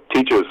 So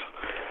teachers,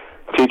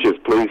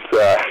 please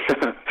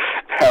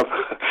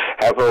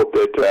have hope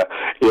that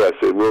yes,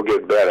 it will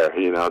get better.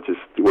 You know, just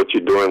what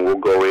you're doing will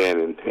go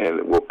in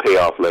and will pay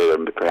off later,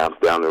 perhaps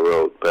down the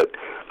road. But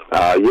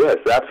yes,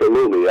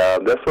 absolutely.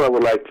 That's what I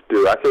would like to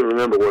do. I can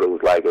remember what it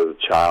was like as a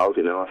child.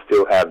 You know, I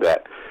still have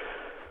that.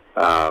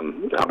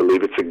 I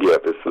believe it's a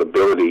gift. It's the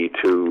ability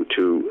to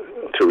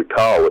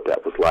recall what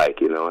that was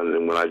like. You know, and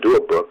then when I do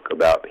a book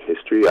about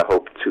history, I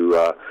hope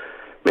to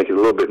make it a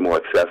little bit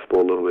more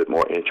accessible, a little bit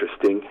more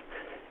interesting,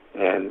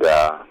 and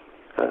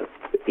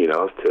you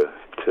know, to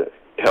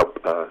help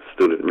a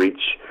student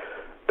reach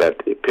that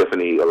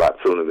epiphany a lot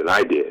sooner than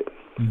I did,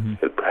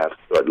 and perhaps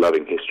start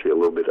loving history a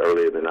little bit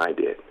earlier than I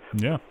did.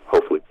 Yeah.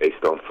 Hopefully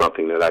based on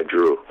something that I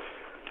drew.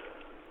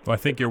 Well, I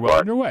think you're well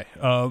on your way.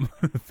 I'm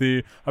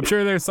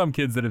sure there's some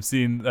kids that have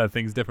seen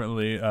things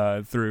differently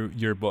through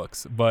your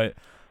books, but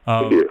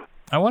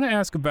I want to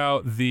ask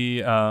about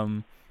the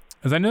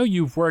as I know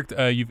you've worked,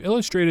 you've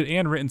illustrated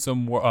and written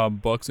some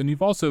books, and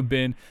you've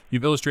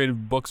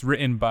illustrated books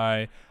written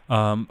by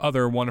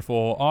other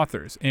wonderful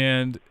authors.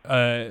 And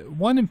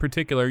one in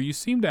particular, you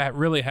seem to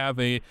really have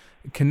a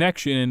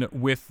connection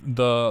with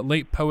the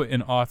late poet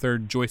and author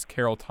Joyce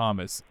Carol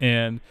Thomas.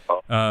 And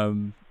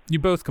you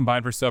both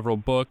combined for several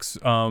books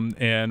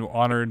and were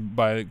honored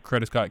by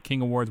Coretta Scott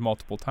King Awards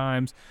multiple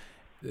times.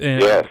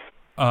 And, yes.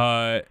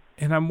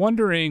 And I'm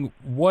wondering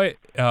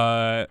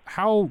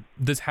how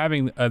does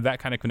having that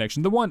kind of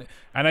connection,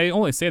 and I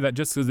only say that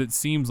just because it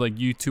seems like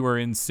you two are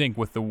in sync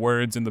with the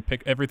words and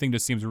everything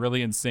just seems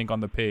really in sync on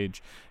the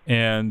page.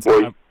 And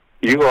well,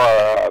 you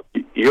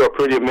are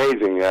pretty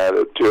amazing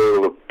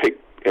to pick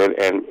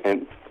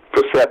and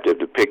perceptive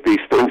to pick these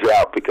things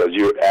out, because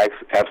you're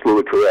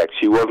absolutely correct.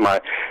 She was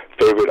my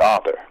favorite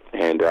author,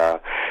 and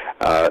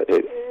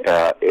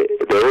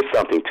there is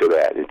something to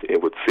that,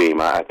 it would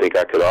seem. I think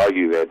I could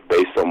argue that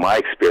based on my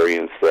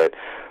experience that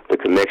the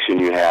connection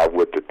you have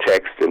with the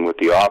text and with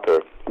the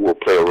author will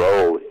play a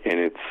role in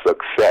its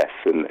success,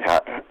 and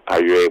how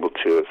you're able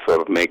to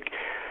sort of make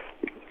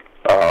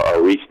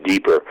or reach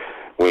deeper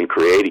when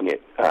creating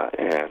it,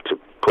 and to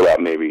pull out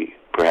maybe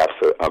perhaps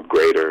a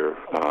greater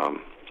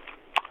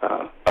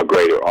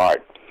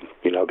art,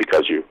 you know,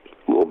 because you're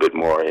a little bit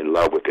more in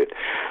love with it.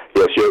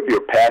 Yes,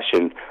 your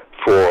passion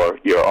for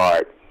your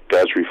art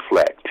does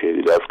reflect.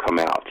 It does come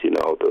out, you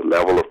know, the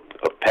level of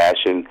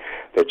passion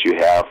that you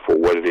have for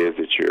what it is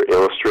that you're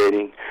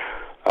illustrating,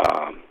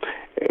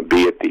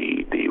 be it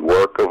the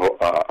work of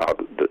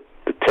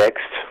the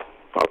text,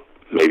 or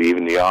maybe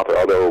even the author,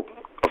 although,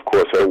 of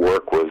course, her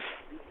work was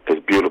as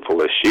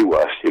beautiful as she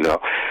was, you know.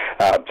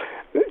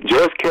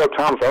 Joyce Carol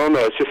Thomas, I don't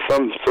know, it's just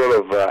some sort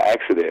of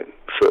accident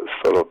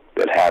sort of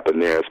that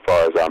happened there as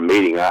far as our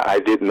meeting. I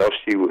didn't know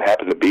she would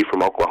happen to be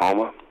from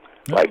Oklahoma,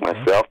 like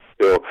myself.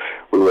 So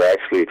we were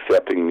actually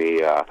accepting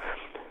the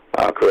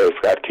Coretta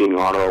Scott King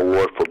Honor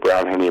Award for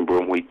Brown Honey and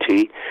Broom Wheat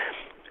Tea,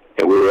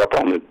 and we were up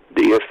on the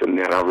dais, and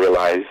then I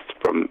realized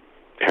from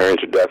her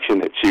introduction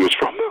that she was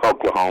from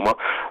Oklahoma,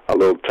 a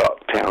little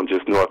town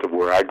just north of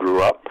where I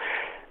grew up.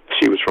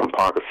 She was from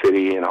Parker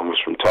City, and I was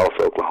from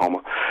Tulsa,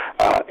 Oklahoma.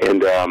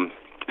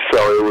 So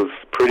it was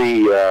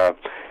pretty,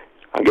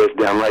 I guess,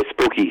 downright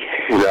spooky,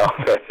 you know,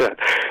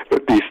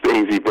 that these things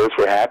things events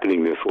were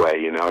happening this way.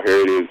 You know,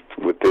 here it is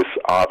with this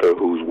author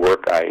whose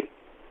work I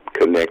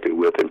connected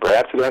with, and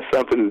perhaps it has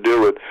something to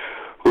do with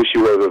who she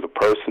was as a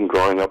person,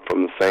 growing up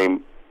from the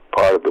same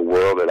part of the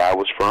world that I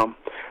was from.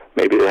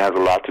 Maybe it has a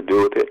lot to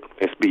do with it.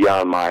 It's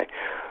beyond my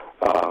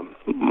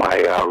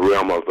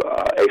realm of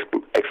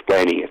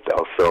explaining it,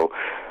 though. So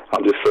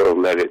I'll just sort of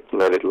let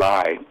it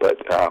lie. But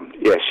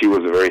yeah, she was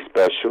a very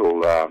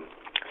special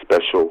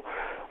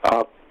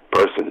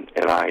person,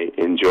 and I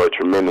enjoyed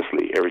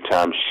tremendously every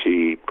time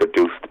she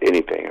produced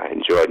anything. I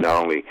enjoyed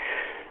not only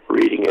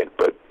reading it,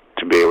 but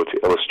to be able to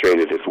illustrate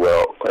it as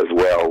well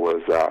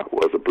was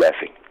a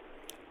blessing.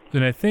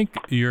 And I think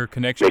your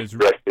connection is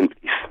rest in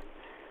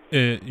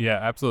peace. Yeah,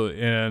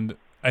 absolutely. And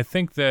I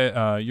think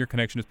that your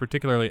connection is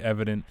particularly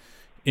evident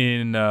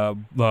in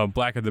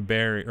Black of the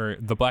Berry, or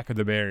The Black of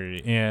the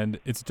Berry, and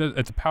it's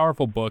a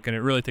powerful book, and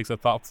it really takes a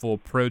thoughtful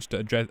approach to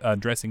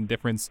addressing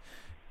difference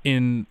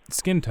in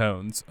skin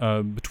tones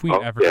between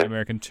African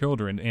American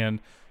children. And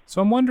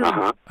so I'm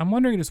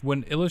wondering just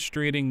when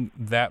illustrating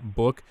that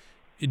book,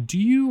 do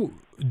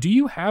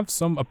you have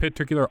a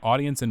particular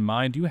audience in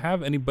mind? Do you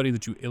have anybody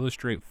that you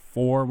illustrate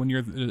for when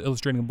you're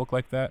illustrating a book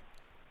like that?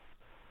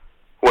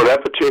 Well,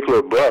 that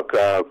particular book,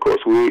 of course,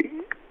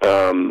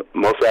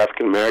 most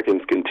African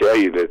Americans can tell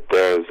you that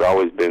there's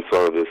always been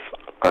sort of this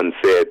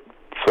unsaid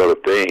sort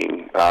of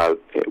thing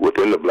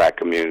within the Black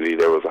community.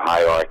 There was a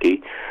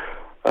hierarchy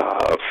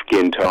of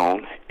skin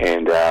tone,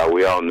 and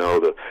we all know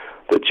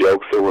the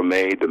jokes that were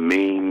made, the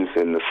memes,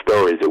 and the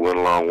stories that went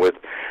along with,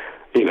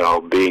 you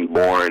know, being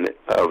born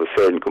of a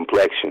certain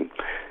complexion.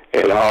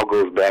 And it all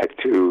goes back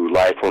to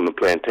life on the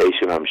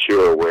plantation, I'm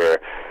sure, where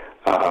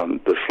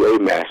the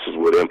slave masters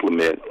would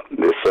implement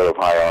this sort of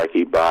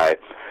hierarchy by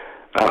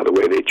the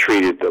way they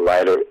treated the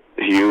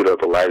lighter-hued or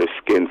the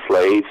lighter-skinned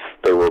slaves.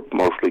 They were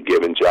mostly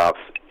given jobs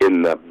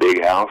in the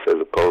big house as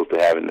opposed to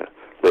having to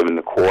live in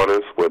the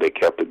quarters, where they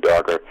kept the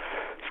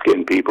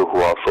darker-skinned people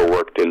who also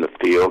worked in the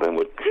field and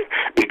would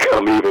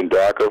become even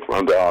darker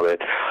under all that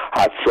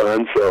hot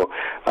sun. So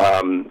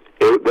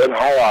that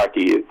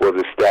hierarchy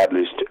was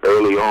established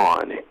early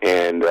on,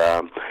 and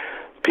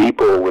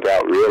people,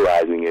 without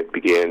realizing it,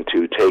 began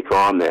to take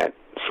on that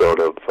sort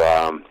of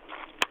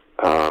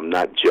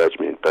not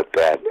judgment, but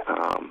that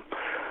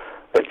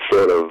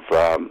sort of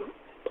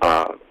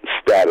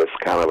status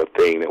kind of a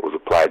thing that was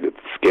applied to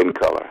skin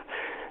color.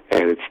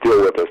 And it's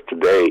still with us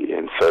today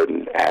in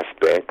certain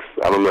aspects.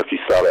 I don't know if you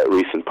saw that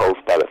recent post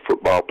by the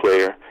football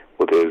player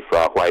with his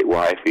white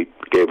wife. He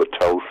gave a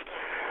toast.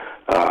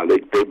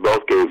 They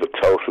both gave a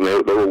toast, and they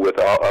were with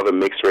all other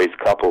mixed-race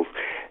couples,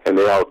 and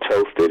they all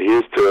toasted.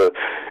 Here's to,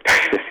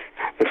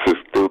 this is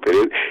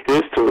stupid,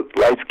 here's to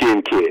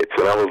light-skinned kids.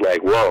 And I was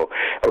like, whoa.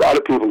 A lot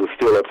of people are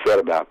still upset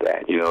about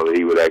that, you know, that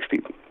he would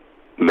actually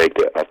make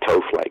a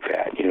toast like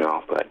that, you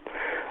know. But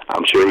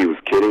I'm sure he was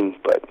kidding,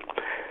 but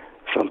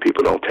some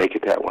people don't take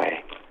it that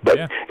way. But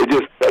it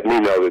just let me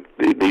know that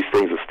these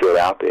things are still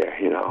out there,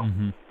 you know.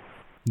 Mm-hmm.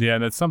 Yeah,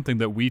 and that's something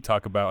that we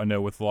talk about, I know,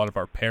 with a lot of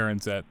our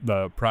parents at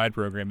the Pride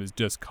program, is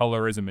just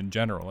colorism in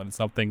general. And it's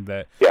something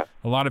that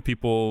a lot of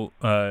people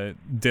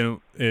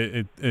don't,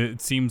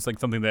 it seems like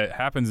something that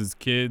happens as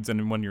kids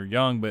and when you're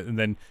young, but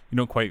then you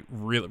don't quite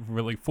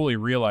really fully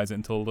realize it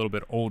until a little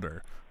bit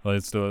older.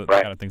 It's the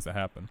kind of things that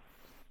happen.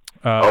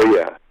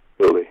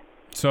 Really.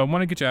 So I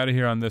want to get you out of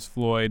here on this,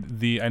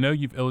 Floyd. I know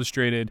you've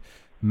illustrated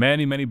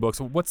many, many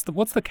books. What's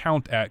the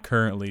count at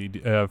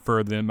currently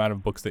for the amount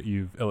of books that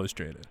you've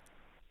illustrated?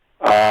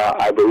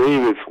 I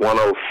believe it's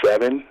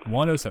 107.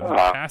 107,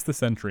 past the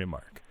century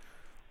mark.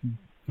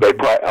 It's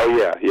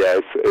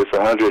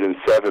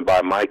 107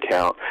 by my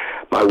count.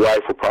 My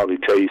wife will probably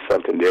tell you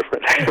something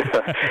different.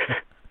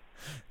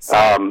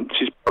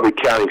 She's probably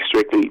counting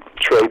strictly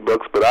trade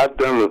books, but I've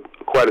done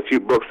quite a few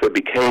books that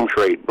became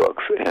trade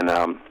books. And,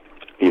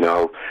 you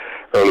know,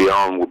 early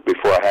on,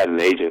 before I had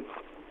an agent,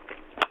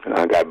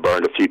 I got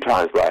burned a few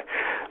times by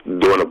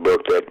doing a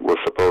book that was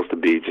supposed to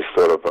be just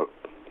sort of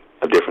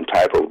a different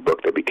type of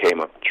book that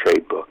became a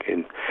trade book.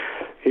 And,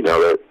 you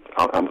know, that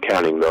I'm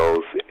counting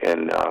those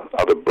and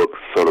other books,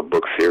 sort of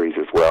book series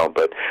as well.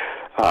 But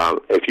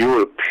if you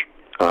were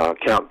to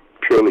count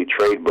purely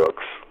trade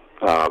books,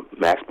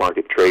 mass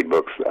market trade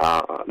books,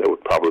 there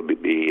would probably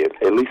be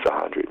at least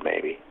 100,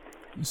 maybe.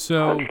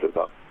 So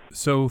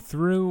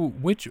through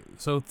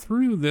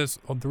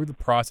the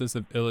process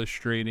of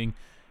illustrating,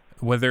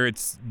 whether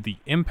it's the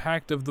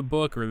impact of the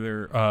book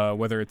or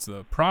whether it's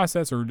the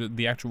process or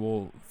the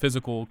actual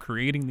physical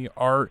creating the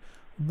art,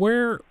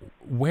 where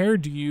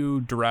do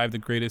you derive the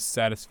greatest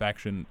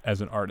satisfaction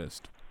as an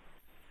artist?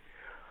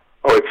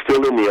 Oh, it's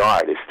still in the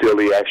art. It's still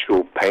the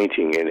actual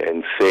painting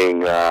and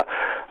seeing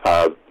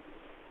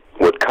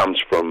what comes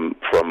from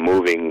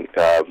moving,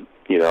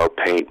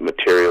 paint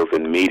materials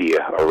and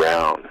media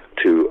around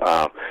to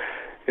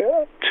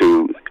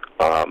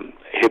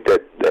hit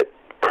that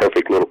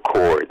perfect little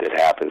chord that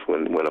happens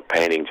when a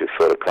painting just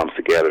sort of comes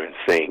together and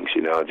sings,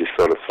 you know, just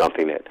sort of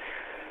something that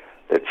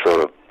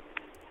sort of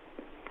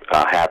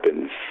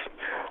happens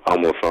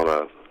almost on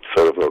a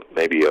sort of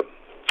maybe a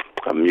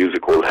a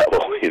musical level.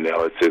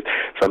 It's just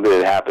something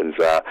that happens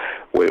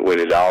when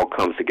it all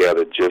comes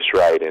together just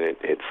right, and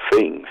it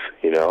sings.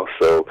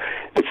 So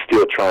it's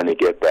still trying to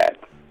get that.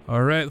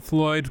 All right,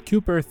 Floyd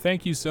Cooper,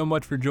 thank you so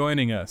much for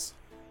joining us.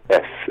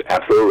 Yes,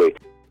 absolutely.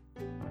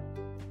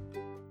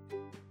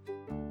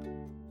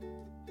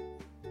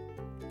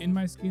 In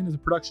My Skin is a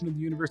production of the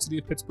University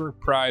of Pittsburgh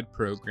PRIDE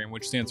program,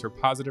 which stands for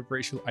Positive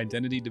Racial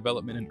Identity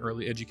Development and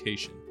Early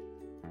Education.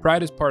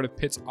 PRIDE is part of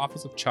Pitt's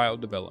Office of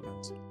Child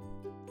Development.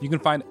 You can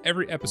find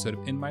every episode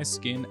of In My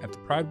Skin at the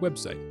PRIDE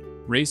website,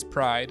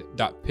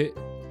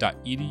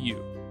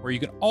 racepride.pitt.edu, where you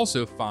can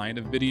also find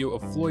a video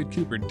of Floyd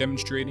Cooper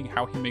demonstrating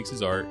how he makes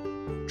his art.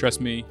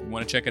 Trust me, you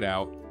want to check it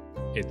out.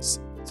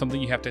 It's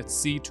something you have to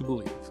see to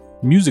believe.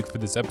 Music for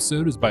this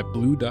episode is by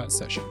Blue Dot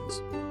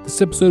Sessions.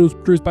 This episode was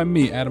produced by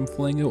me, Adam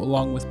Flango,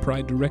 along with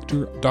PRIDE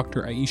Director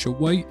Dr. Aisha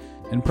White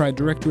and PRIDE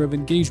Director of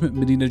Engagement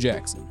Medina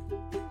Jackson.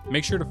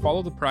 Make sure to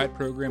follow the PRIDE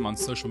program on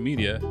social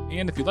media,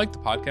 and if you like the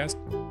podcast,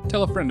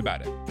 tell a friend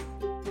about it.